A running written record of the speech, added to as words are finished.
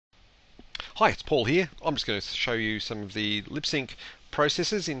Hi, it's Paul here. I'm just going to show you some of the lip sync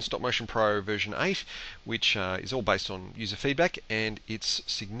processes in Stop Motion Pro version 8, which is all based on user feedback, and it's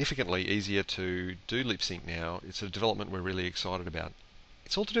significantly easier to do lip sync now. It's a development we're really excited about.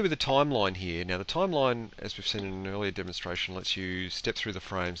 It's all to do with the timeline here. Now the timeline, as we've seen in an earlier demonstration, lets you step through the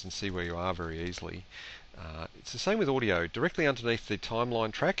frames and see where you are very easily. It's the same with audio. Directly underneath the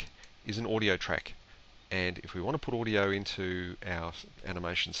timeline track is an audio track. And if we want to put audio into our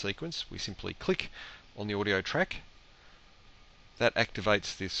animation sequence, we simply click on the audio track. That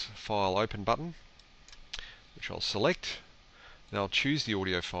activates this file open button, which I'll select. Then I'll choose the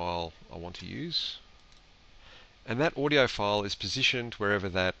audio file I want to use. And that audio file is positioned wherever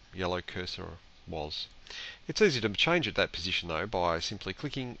that yellow cursor was. It's easy to change at that position though by simply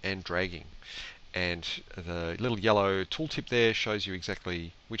clicking and dragging. And the little yellow tooltip there shows you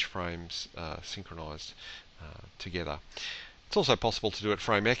exactly which frames are synchronized together. It's also possible to do it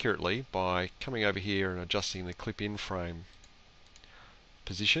frame accurately by coming over here and adjusting the clip in frame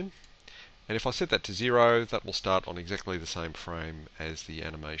position. And if I set that to 0, that will start on exactly the same frame as the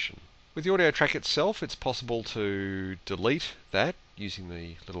animation. With the audio track itself, it's possible to delete that using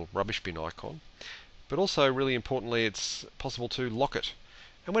the little rubbish bin icon. But also, really importantly, it's possible to lock it.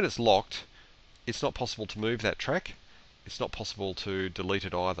 And when it's locked, it's not possible to move that track. It's not possible to delete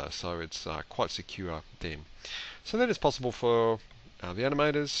it either, so it's quite secure then. So then it's possible for the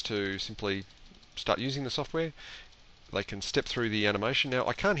animators to simply start using the software. They can step through the animation. Now,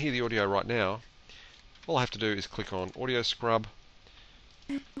 I can't hear the audio right now. All I have to do is click on Audio Scrub,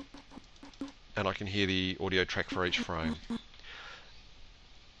 and I can hear the audio track for each frame.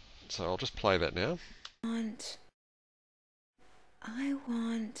 So I'll just play that now. I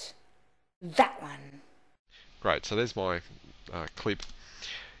want that one. Great, so there's my clip.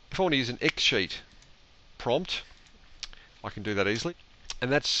 If I want to use an X-Sheet prompt, I can do that easily.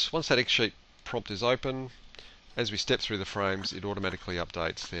 And that's once that X-Sheet prompt is open, as we step through the frames, it automatically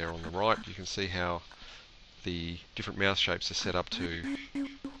updates there on the right. You can see how the different mouse shapes are set up to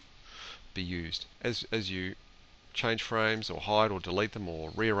be used. As you change frames or hide or delete them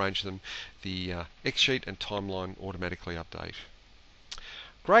or rearrange them, the X-Sheet and timeline automatically update.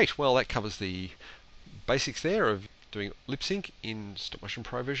 Great, well that covers the basics there of doing lip sync in Stop Motion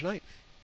Pro version 8.